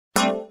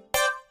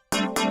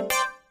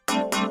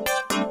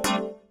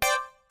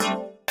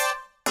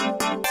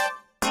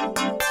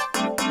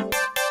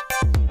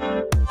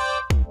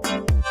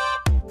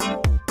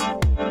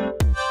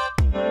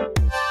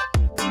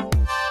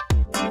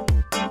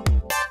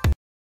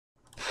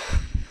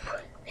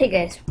Hey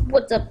guys,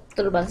 what's up?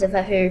 Little Boss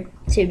FF here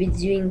to be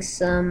doing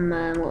some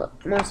more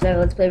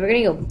survival let's play. We're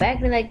gonna go back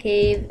into that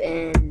cave,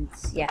 and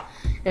yeah,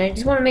 and I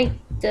just want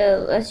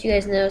to let you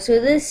guys know. So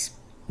this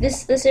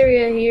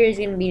area here is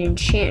gonna be an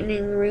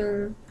enchanting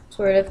room,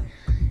 sort of,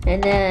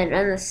 and then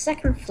on the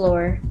second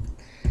floor,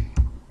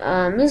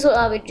 this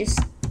will be just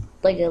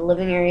like a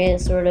living area,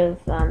 sort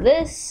of.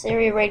 This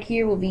area right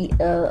here will be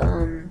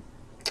a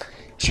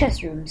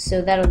chest room,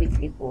 so that'll be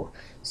pretty cool.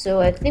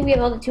 So I think we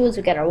have all the tools.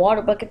 We got our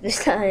water bucket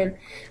this time,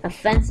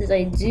 fences.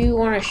 I do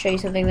want to show you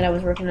something that I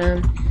was working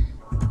on.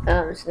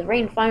 So the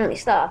rain finally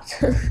stopped.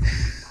 So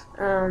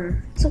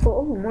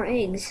cool. Oh, more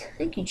eggs.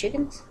 Thank you,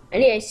 chickens.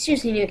 And yeah, I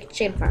seriously need a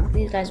chicken farm.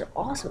 These guys are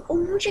awesome. Oh,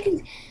 more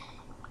chickens.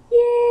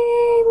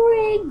 Yay, more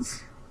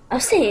eggs. I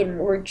was saying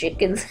more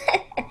chickens.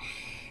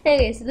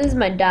 Okay, so this is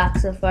my dock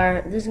so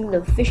far. This is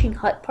the fishing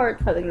hut part.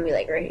 It's probably gonna be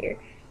like right here.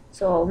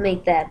 So I'll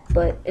make that,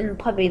 but in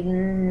probably the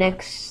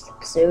next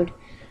episode.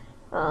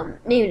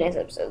 Maybe next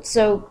episode.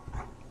 So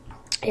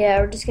yeah,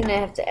 we're just gonna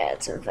have to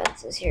add some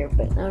fences here,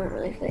 but I don't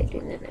really feel like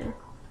doing that now.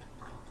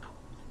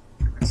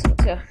 So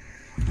let's go.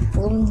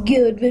 Let's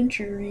go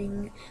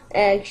adventuring.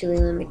 Actually,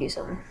 let me do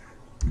something.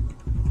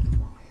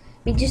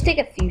 Just take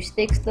a few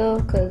sticks though,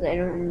 because I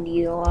don't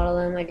need a lot of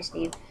them. I just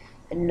need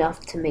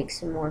enough to make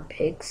some more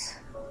picks.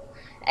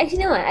 Actually,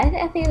 you know what?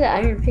 I think the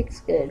iron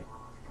pick's good.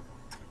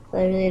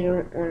 But I really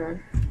don't wanna.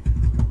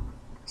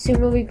 Soon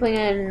we'll be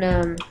playing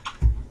on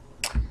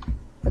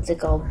what's it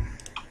called?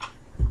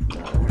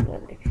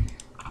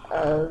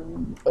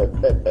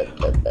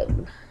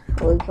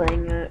 We'll be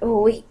playing on.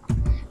 Oh wait, I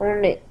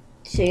wanted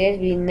to show you guys.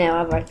 We now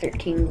have our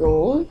 13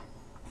 gold.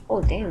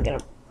 Oh damn,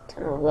 got a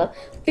ton of that.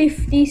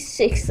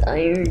 56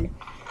 iron.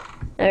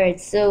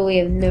 Alright, so we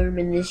have Norm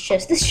in this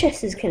chest. This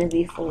chest is gonna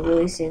be full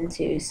really soon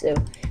too. So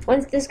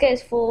once this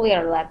guy's full, we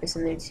got our lapis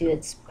in there too.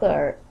 Let's put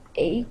our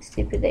eggs.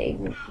 Put the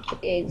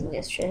eggs in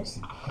this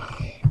chest.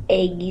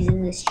 Eggies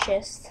in this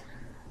chest.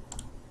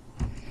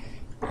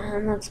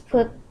 Let's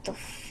put the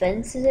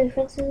fences in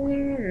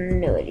there.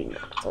 No, I do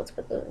not. So let's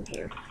put those in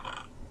here.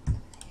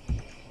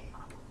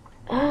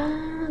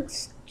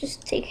 Let's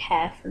just take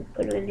half and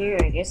put them in here,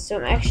 I guess. So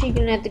I'm actually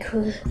gonna have to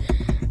go.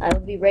 I'll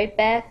be right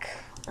back.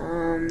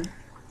 Alright,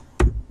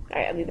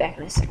 I'll be back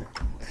in a second.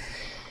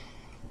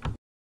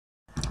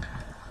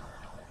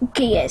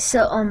 Okay, guys,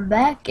 so I'm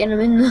back and I'm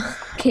in the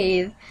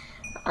cave.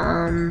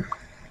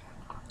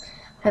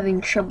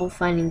 Having trouble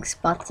finding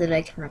spots that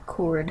I can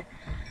record.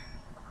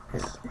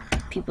 There's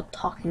people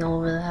talking all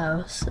over the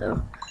house,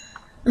 so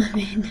I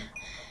mean,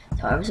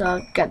 so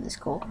I got this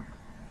goal.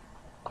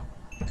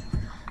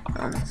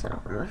 So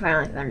I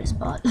finally found a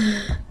spot.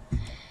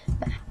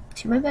 Back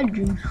to my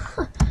bedroom.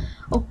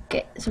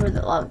 Okay, so where'd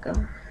the lava go?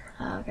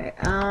 Okay,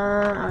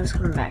 I was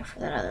coming back for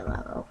that other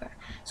lava. Okay,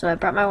 so I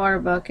brought my water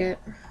bucket.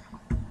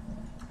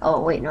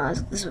 Oh wait, no,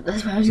 that's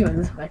why I was going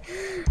this way.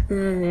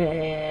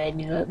 I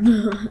knew that.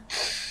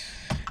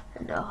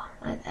 No,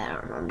 I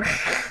don't remember.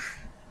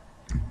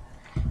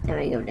 Then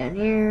we go down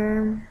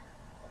here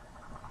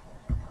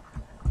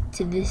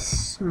to this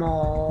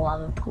small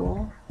lava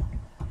pool.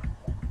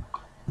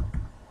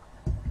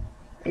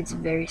 It's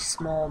very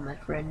small, my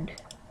friend.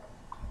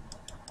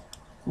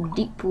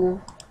 Deep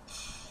pool.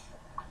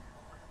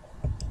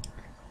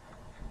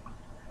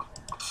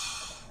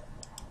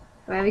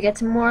 Alright, we got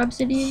some more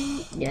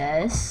obsidian.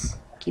 Yes.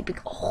 Keep it.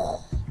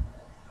 Oh.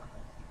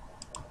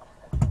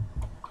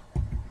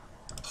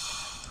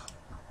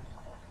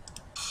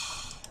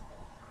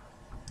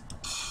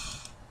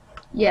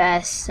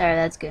 Yes, sorry,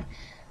 that's good.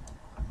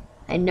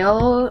 I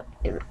know,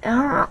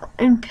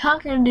 in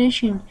Pocket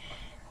Edition,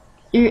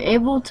 you're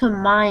able to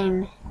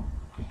mine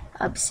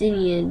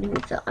obsidian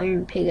with the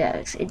iron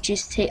pickaxe. It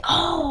just takes.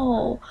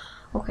 Oh!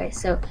 Okay,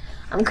 so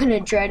I'm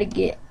gonna try to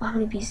get. How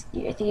many pieces?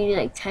 I think you need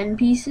like 10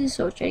 pieces,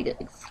 so I'll try to get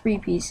like 3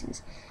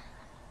 pieces.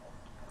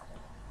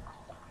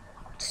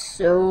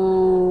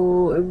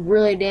 So it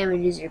really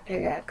damages your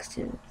pickaxe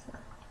too.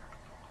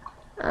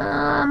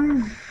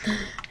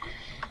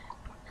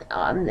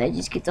 I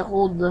just get to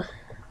hold the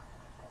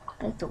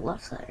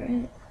left side,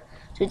 right?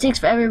 So it takes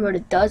forever, but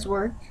it does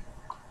work.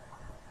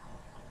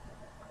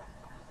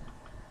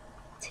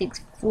 It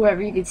takes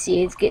forever. You can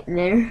see it's getting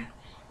there.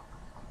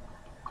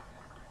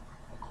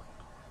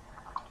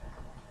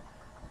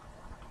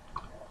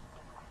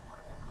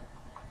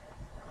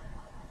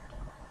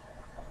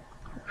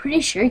 I'm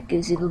pretty sure it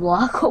gives you the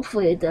block.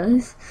 Hopefully it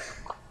does.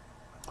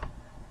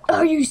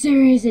 Are you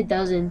serious? It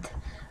doesn't.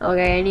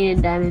 Okay, I need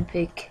a diamond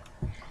pick.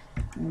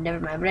 Never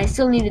mind, but I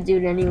still need to do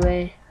it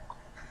anyway.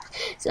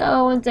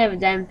 So once I have a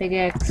diamond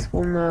pickaxe,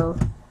 we'll know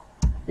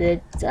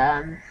that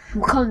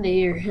we'll come to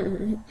here.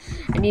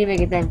 I need to make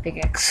a diamond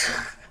pickaxe.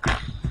 I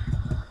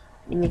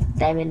need to make a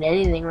diamond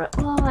anything. Well,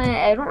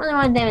 I don't really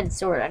want a diamond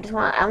sword. I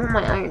want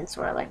my iron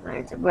sword. I like my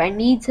iron sword, but I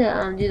need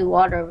to do the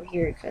water over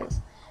here because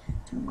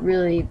it's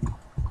really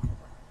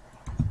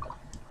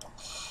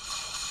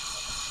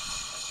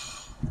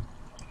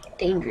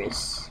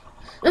dangerous.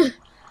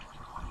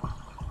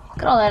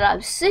 Look at all that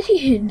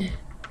obsidian.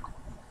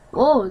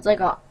 Whoa, it's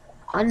like a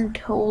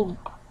untold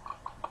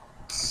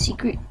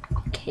secret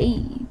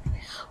cave.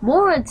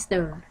 More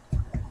redstone.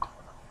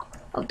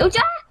 Oh, don't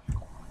ya!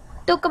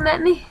 Don't come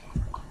at me.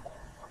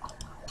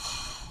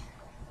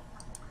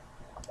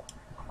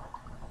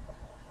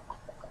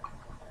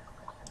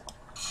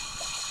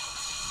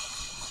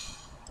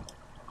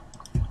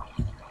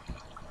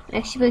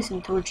 Actually, play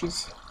some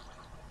torches.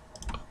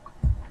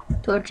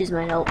 Torches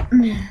might help.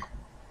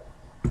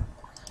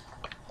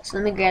 So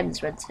let me grab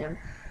this redstone.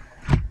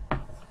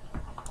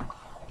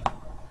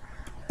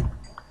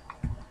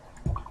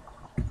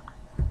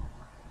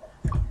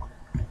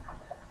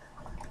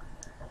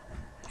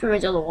 Pretty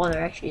much all the water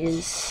actually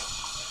is.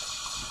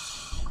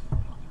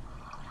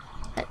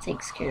 That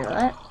takes care of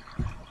that.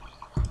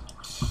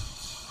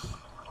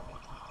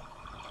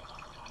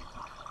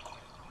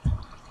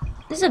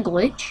 This is a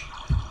glitch.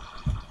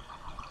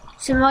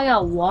 Somehow I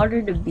got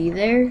water to be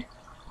there,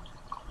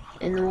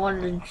 and the water,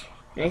 and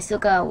I still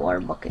got a water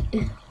bucket.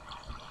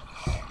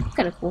 It's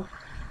kind of cool.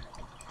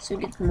 So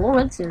we get some more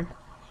redstone.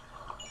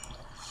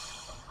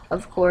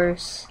 Of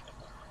course.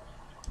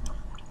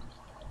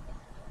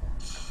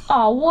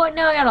 Oh, what?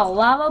 Now I got a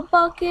lava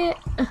bucket?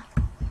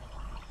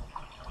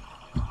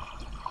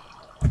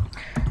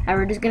 And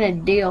we're just gonna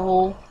dig a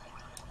hole.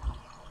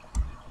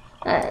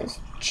 That is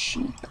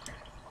cheap.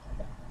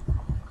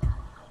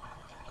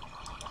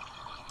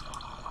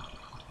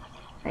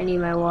 I need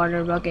my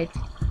water bucket.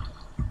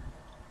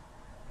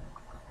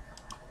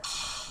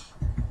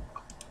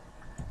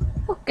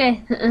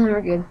 Okay,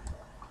 we're good.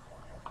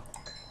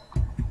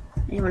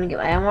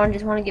 I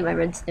just want to get my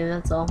redstone.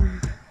 That's all.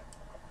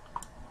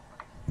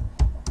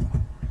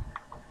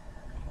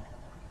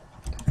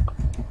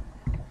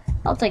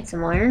 I'll take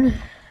some iron.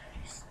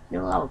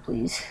 No lava,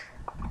 please.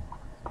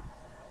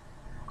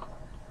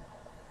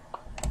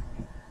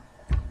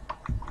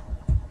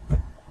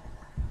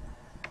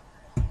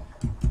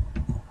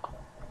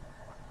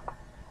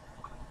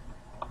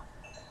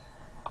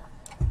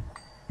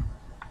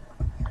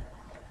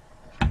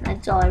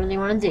 That's all I really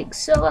want to dig.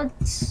 So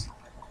let's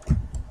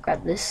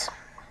grab this.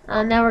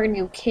 Now we're gonna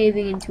go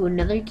caving into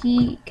another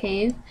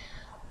cave.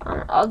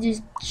 I'll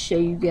just show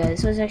you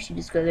guys. So let's actually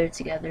just go there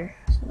together.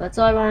 So that's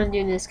all I want to do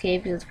in this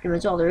cave, because that's pretty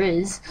much all there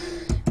is.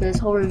 This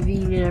whole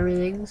ravine and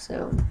everything.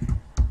 So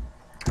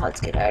let's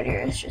get out of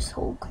here. Let's just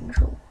hold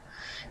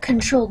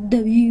Control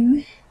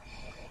W.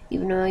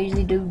 Even though I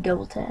usually do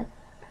double tap.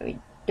 I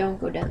mean, don't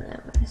go down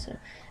that way. So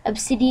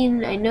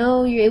obsidian, I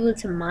know you're able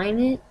to mine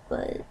it,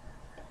 but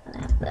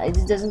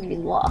it doesn't give you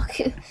luck.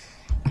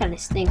 Kind of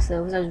stinks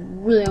though, because I was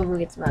really hoping to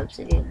get some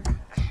obsidian.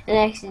 And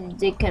I actually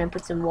did kind of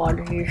put some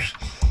water here.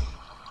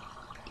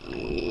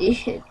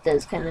 It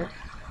does kind of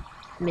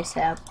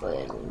mishap, but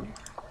I mean,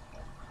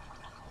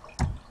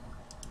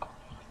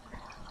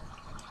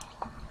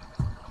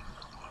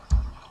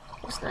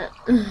 what's that?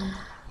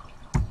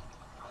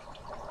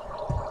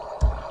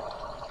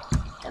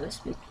 That was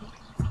spooky.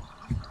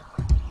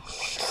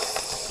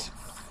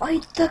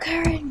 Fight the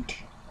current!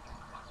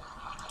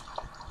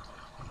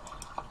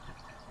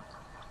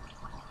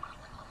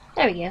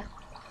 There we go.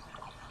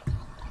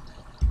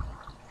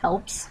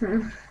 Helps.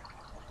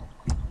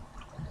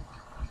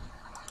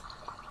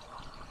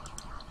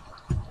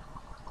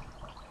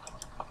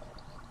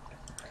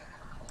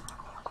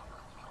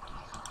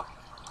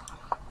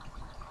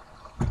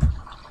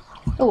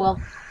 Oh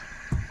well.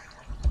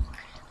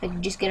 I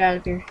can just get out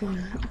of here.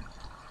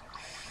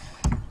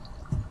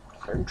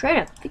 I'm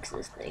trying to fix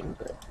this thing,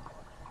 but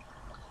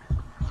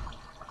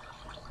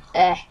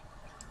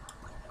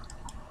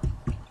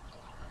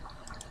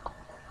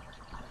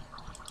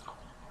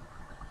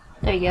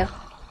there you go.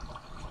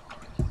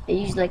 I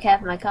used like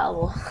half my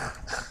cobble.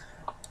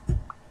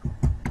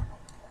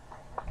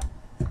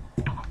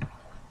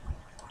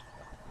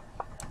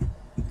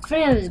 It's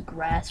funny how there's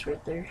grass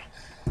right there.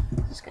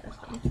 It's kind of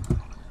funny.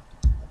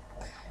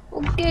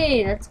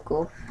 Okay, that's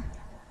cool.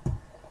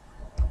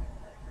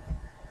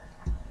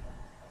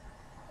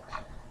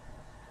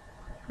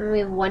 And we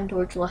have one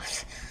torch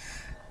left.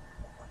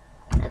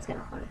 That's kind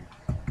of funny.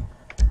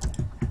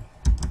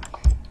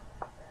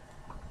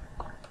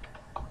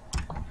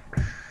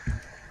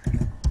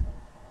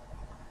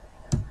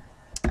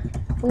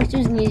 I wish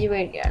there's an easy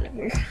way to get out of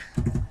here.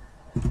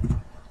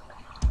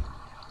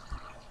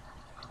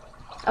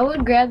 I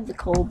would grab the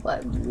coal,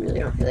 but I really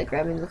don't feel like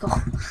grabbing the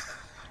coal.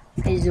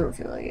 I just don't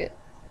feel like it.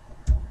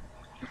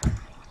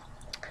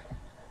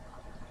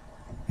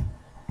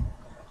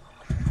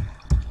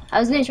 I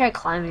was gonna try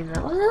climbing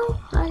that.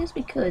 Well, I guess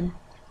we could.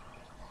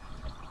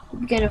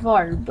 It'd be kind of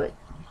hard, but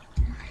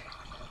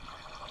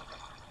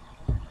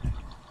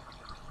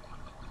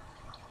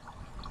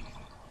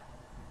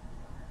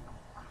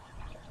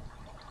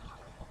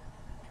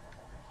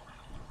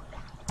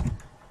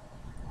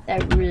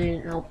that really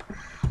didn't help.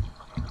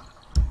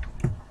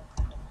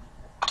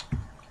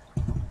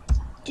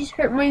 Just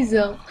hurt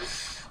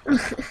myself.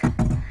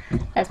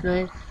 That's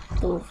my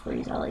little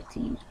phrase I like to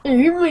use. I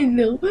hurt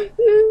myself.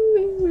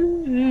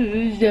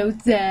 So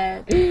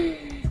sad.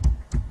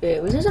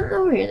 Wait, was there something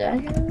over here that I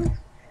can...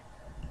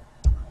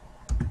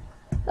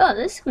 Oh,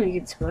 this is gonna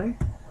get smart.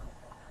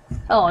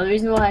 Oh, the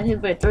reason why I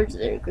didn't put a torch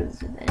there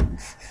because it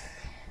ends.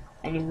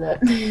 I knew that.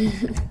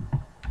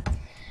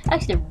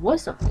 Actually, there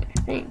was something,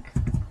 I think.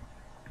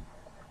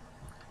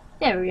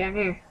 Yeah, we're down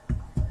here.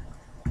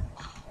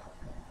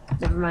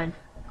 Never mind.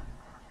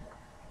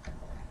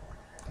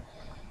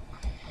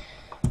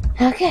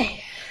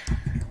 Okay.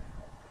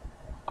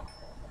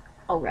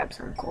 I'll grab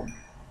some coal.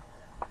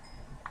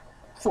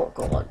 4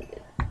 coal, I'll be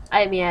good.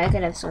 I mean, I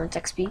could have so much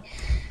XP.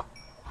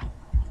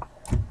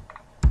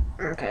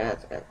 Okay,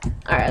 that's good.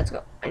 Alright, let's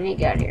go. I need to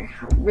get out of here.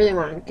 I really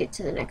want to get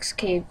to the next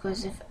cave,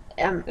 because if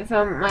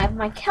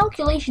my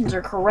calculations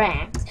are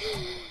correct,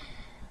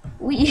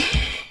 we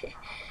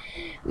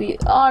we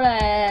ought to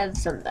have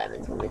some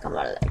diamonds when we come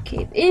out of that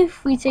cave,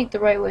 if we take the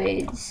right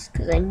ways,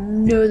 because I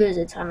know there's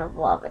a ton of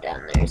lava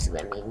down there, so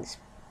that means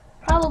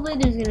probably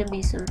there's gonna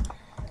be some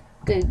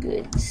good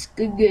goods,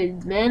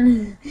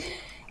 man,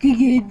 good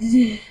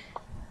goods.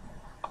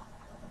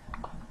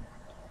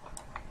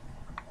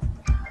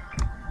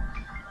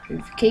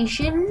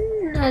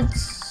 Purification,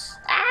 that's,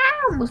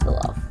 almost fell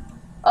off.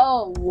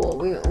 Oh, whoa,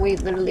 we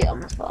literally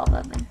almost fell off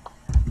that thing.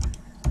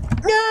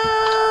 No!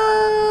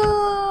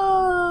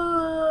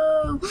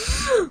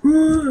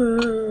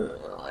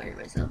 Oh, I hurt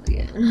myself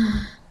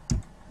again.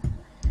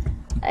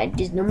 I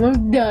just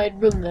almost died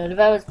from that. If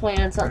I was playing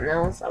on something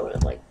else, I would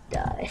have, like,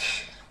 died.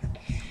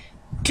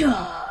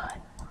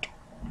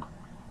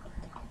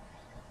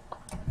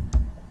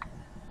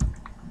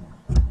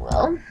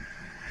 Well,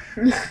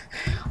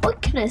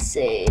 what can I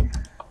say?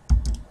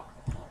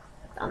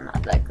 I'm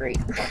not that great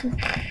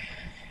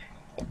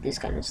at this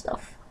kind of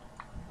stuff.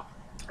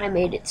 I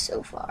made it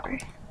so far.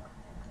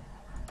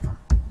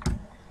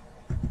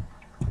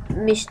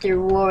 Mr.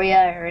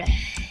 Warrior.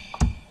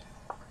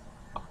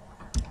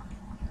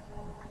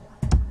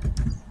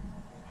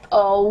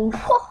 Oh,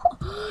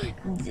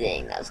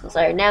 dang, that's close.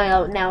 Alright,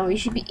 now we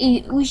should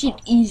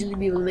easily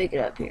be able to make it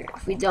up here.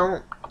 If we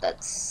don't,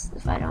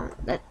 if I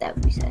don't, that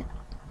would be sad.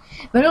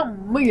 If I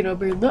don't make it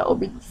up here, that would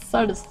be the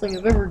saddest thing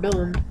I've ever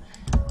done.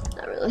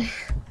 Not really.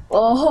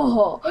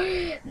 Oh,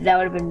 that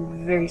would have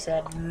been very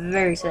sad.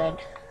 Very sad.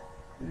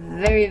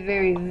 Very,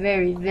 very,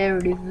 very,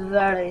 very,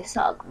 very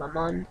sad, my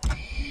man.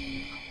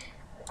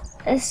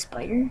 A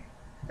spider?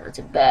 That's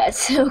a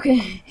bat.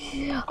 Okay.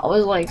 I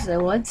was like, so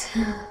what?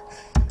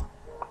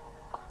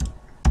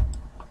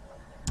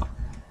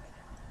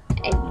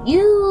 And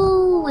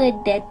you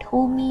and that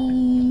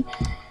homie,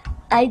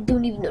 I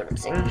don't even know what I'm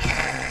saying.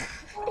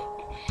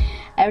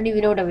 I don't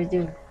even know what I was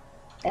doing.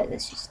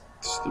 That's just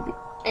stupid.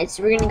 Alright,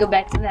 so we're gonna go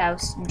back to the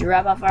house,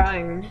 drop off our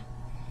iron.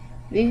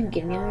 We even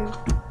getting iron?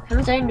 How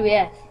much iron do we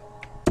have?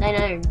 9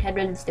 iron, 10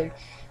 redstone.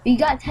 We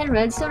got 10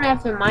 redstone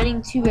after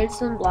mining 2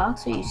 redstone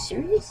blocks. Are you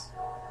serious?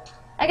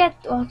 I got,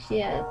 oh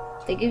yeah,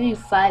 they give you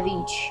 5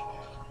 each.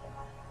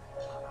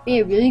 Be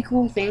a really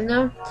cool thing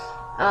though.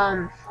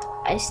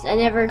 I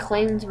never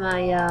claimed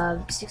my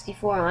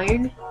 64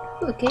 iron.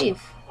 Ooh, a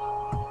cave.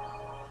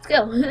 Let's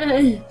go.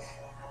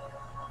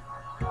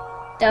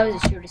 That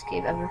was the shortest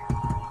cave ever.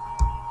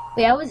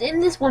 Wait, I was in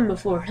this one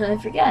before. I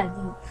forgot.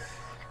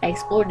 I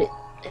explored it,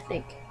 I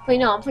think. Wait,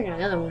 no, I'm thinking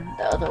another one.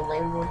 The other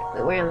lame one.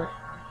 Wait, where am I?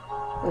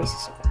 Wait,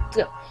 let's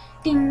go.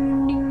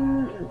 Ding,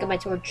 ding. Get my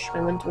torch.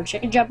 My one torch. I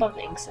can jump off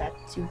the ink sack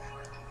too.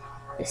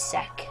 The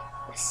sack.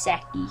 The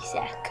sacky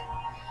sack.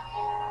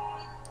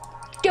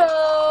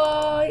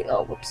 Die!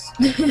 Oh, whoops.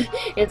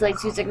 It's like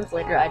 2 seconds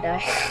later I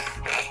die.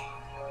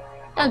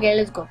 Okay,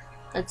 let's go.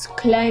 Let's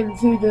climb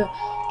through the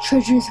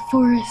treacherous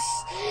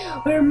forest.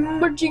 We're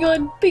marching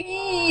on,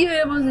 Piggy!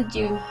 I almost hit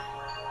you.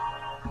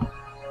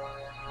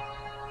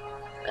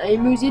 I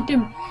almost hit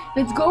him.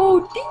 Let's go!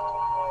 Ding,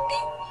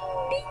 ding,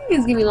 ding.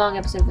 It's gonna be a long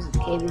episode because it's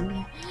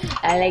caving.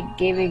 I like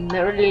caving.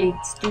 Not really.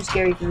 It's too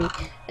scary for me.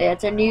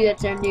 That's our new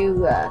thing.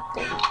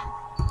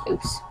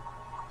 Oops.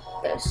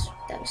 That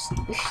was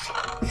stupid.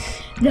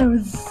 That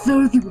was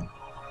so stupid.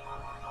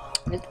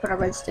 Let's put our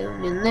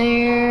redstone in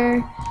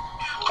there.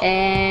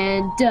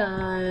 And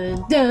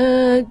dun,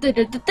 dun, dun,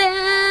 dun, dun,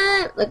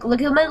 dun.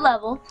 Look at my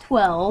level.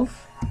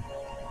 12.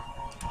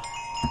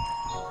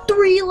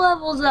 3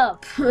 levels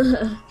up.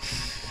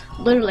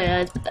 Literally,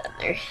 I put that in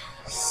there.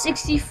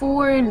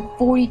 64 and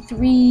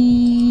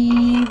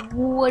 43.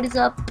 What is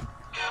up?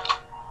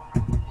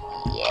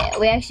 Yeah,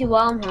 we actually,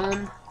 while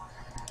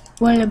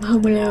I'm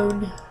home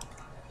alone,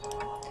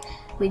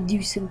 we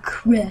do some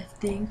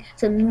crafting,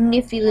 some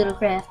nifty little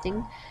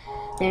crafting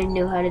that I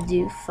know how to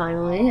do.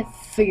 Finally, I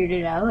figured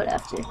it out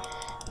after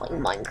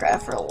playing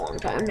Minecraft for a long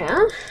time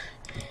now.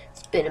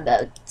 It's been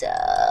about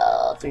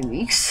 3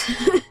 weeks.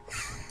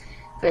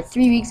 For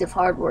 3 weeks of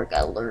hard work,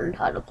 I learned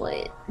how to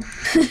play it.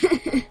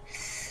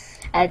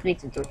 I had to make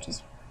some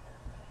torches.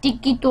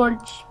 Tiki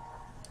torch.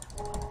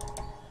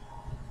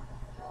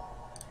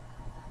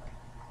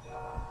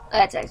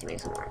 Let's actually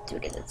make some more to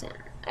get this in.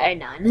 Alright,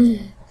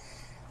 9.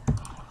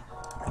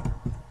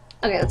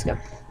 Okay, let's go.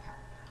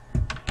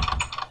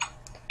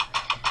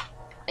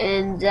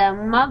 And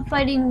mob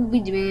fighting we'll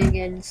be doing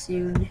again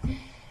soon.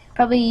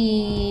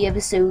 Probably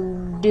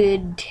episode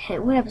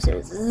 10. What episode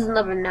is this? This is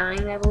number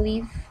 9, I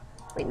believe.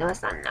 Wait, no,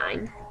 it's not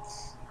 9.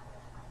 It's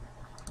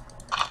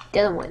the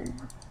other one.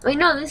 Wait,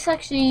 no, this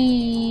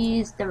actually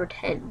is number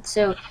 10.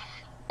 So,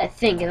 I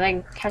think, if I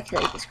can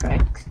calculate this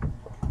correct.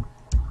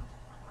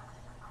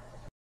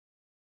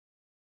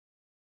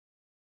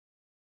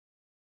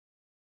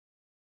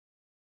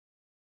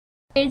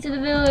 Into the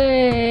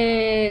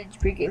village!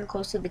 We're getting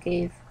close to the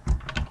cave.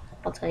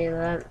 I'll tell you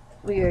that.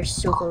 We are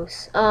so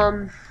close.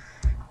 Right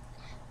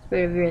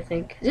over here, I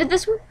think. Is it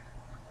this one?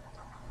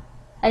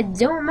 I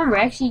don't remember.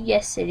 Actually,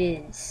 yes, it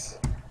is.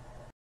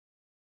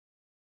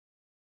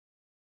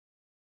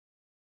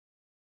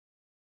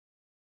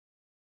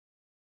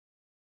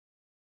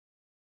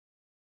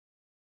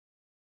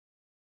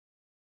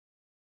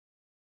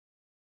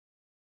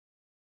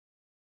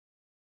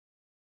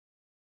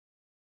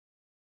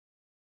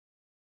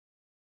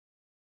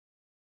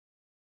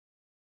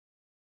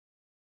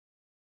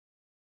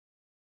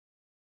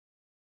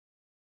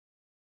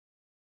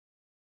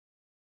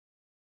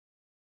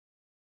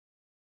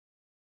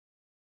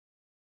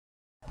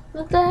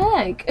 What the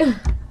heck?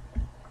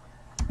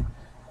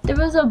 There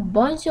was a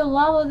bunch of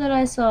lava that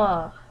I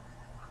saw.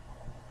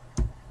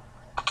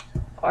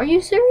 Are you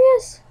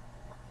serious?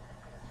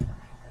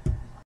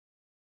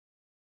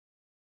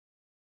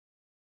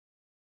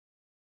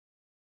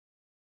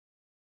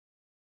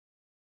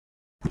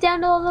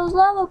 Down to all those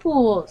lava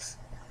pools.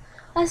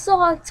 I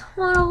saw a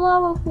ton of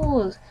lava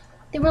pools.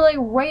 They were like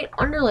right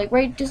under, like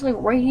right, just like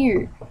right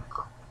here.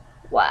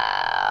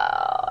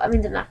 Wow. I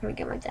mean, they're not gonna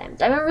get my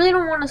diamonds. I really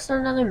don't want to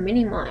start another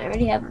mini mine. I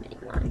already have a mini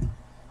mine.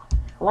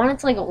 I want it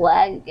to like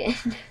lag again.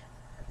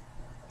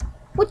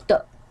 What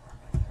the?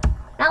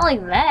 Not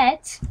like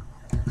that.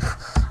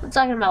 I'm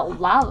talking about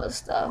lava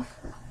stuff.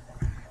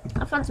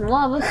 I found some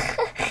lava.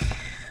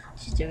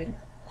 She's doing.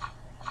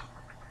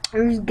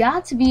 There's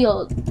got to be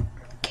a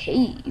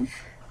cave.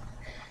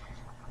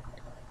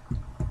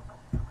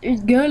 There's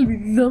gotta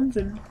be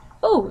something.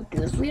 Oh,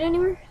 does this lead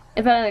anywhere?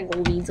 If I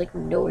like leads like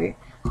nowhere.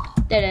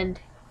 Dead end.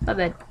 My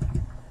bad.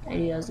 I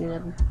knew I was gonna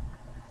happen.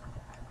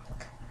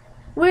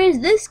 Where does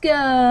this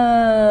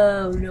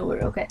go?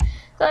 Nowhere. Okay.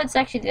 So that's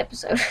actually the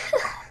episode.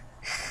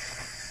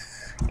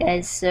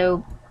 Guys,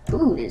 so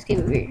ooh, this cave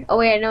over here. Oh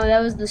wait, I know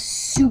that was the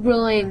super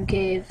lame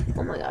cave.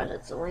 Oh my gosh,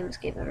 that's the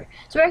lamest cave ever.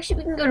 So actually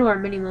we can go to our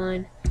mini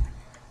mine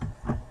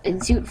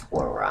and see what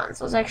floor we're on.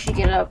 So let's actually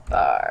get up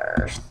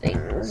our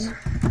things.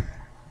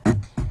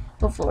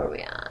 What floor are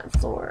we on?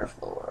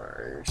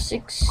 Floor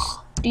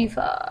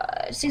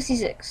 65,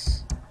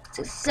 66,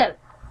 67.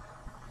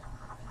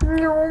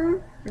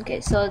 No.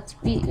 Okay, so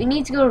we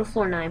need to go to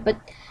floor 9, but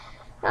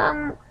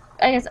I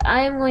guess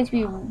I am going to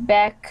be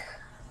back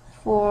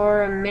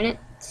for a minute,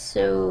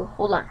 so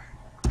hold on.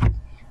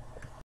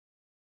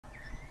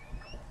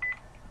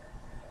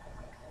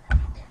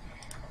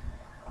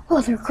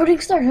 Oh, the recording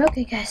started.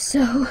 Okay, guys,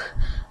 so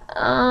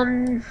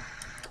I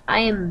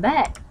am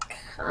back.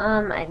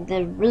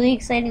 The really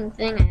exciting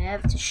thing I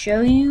have to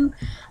show you,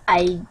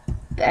 I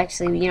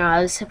actually,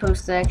 I was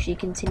supposed to actually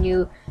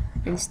continue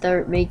and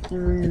start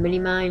making the mini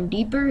mine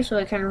deeper, so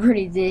I kind of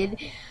already did.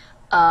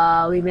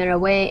 We made our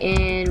way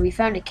and we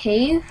found a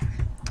cave.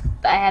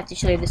 I have to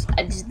show you this.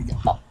 This is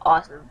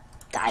awesome.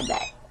 Die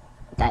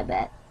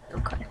bet.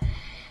 Okay.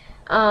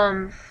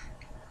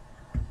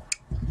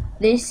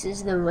 This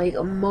is the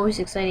most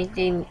exciting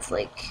thing. It's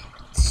like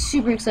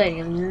super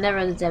exciting. I've never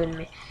had this happen to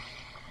me.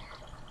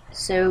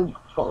 So,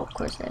 well, of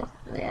course that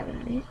really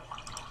happened to me.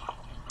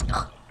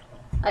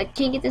 I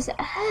can't get this.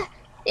 Got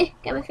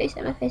my face.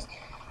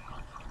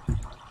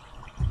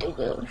 Oh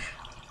gosh.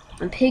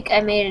 The pick, I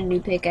made a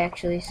new pick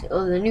actually.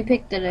 So, the new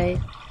pick that I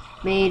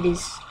made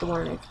is the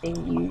one that's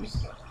being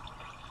used.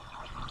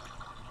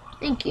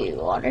 Thank you,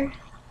 water.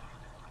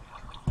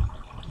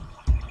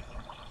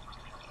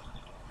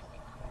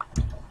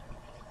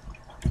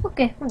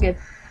 Okay, we're good.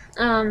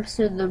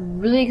 So the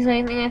really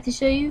exciting thing I have to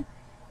show you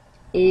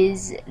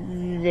is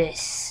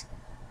this.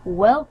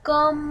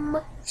 Welcome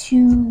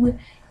to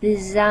the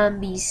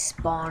zombie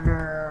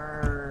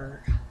spawner.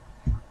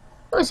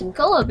 Oh, some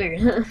coal up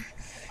here.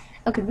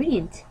 How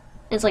convenient.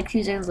 It's like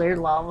 2 seconds later,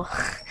 lava.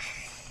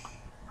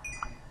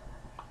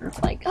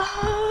 It's like,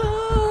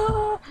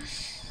 ah.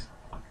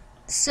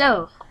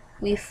 So,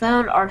 we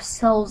found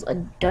ourselves a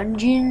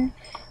dungeon,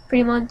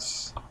 pretty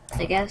much,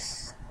 I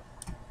guess.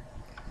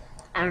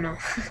 I don't know.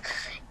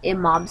 A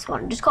mob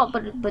spawn. Just call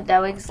it, but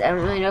that way, because I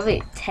don't really know if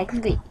it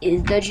technically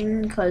is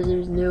dungeon, because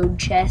there's no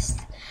chest.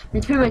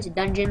 It's pretty much a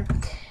dungeon.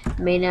 It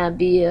may not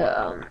be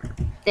a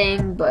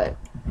thing, but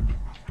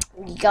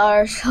we got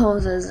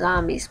ourselves a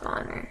zombie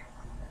spawner.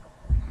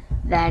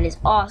 That is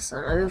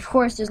awesome. I mean, of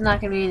course, there's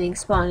not going to be anything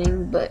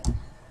spawning, but...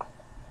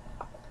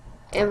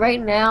 And right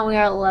now, we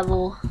are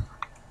level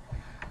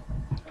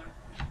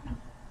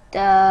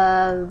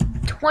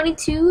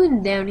 22,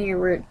 and down here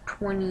we're at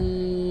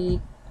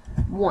 21.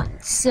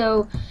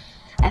 So,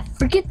 I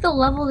forget the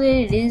level that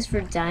it is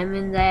for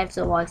diamonds. I have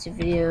to watch a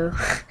video,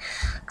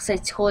 because I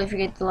totally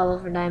forget the level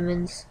for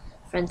diamonds.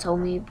 A friend told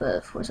me, but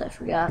of course I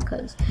forgot,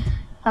 because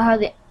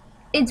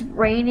it's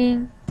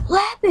raining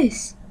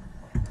lapis.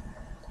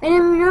 I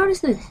didn't even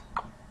notice this.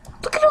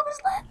 Look at all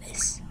this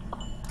lapis.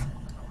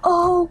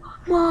 Oh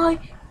my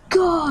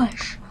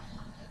gosh.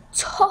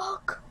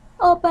 talk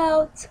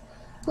about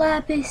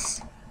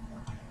lapis.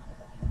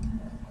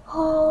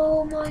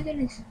 Oh my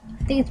goodness.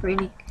 I think it's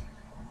raining.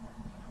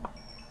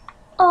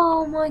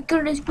 Oh my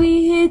goodness,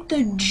 we hit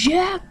the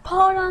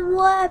jackpot on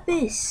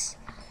lapis.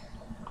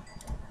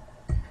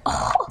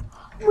 Oh,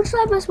 how much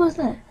lapis was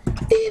that?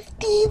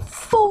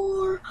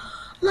 54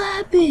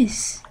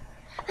 lapis.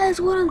 That's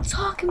what I'm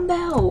talking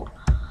about.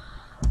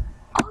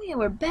 Oh yeah,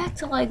 we're back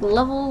to like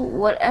level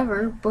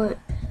whatever, but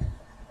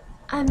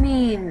I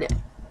mean,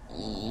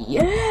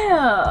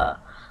 yeah.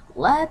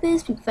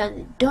 Lapis, we found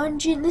a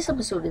dungeon. This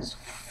episode is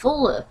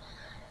full of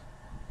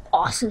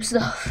awesome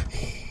stuff.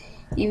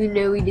 Even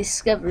though we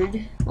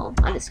discovered, well,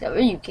 I discovered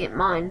you can't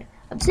mine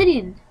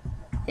obsidian.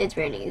 It's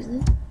raining,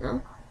 isn't it?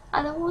 No?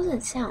 I don't know what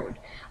that sound.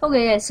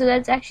 Okay, guys, so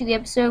that's actually the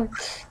episode.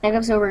 Next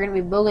episode, we're going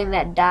to be building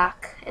that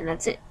dock, and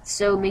that's it.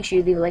 So make sure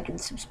you leave a like and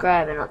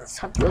subscribe, and I'll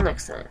talk to you all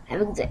next time.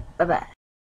 Have a good day. Bye-bye.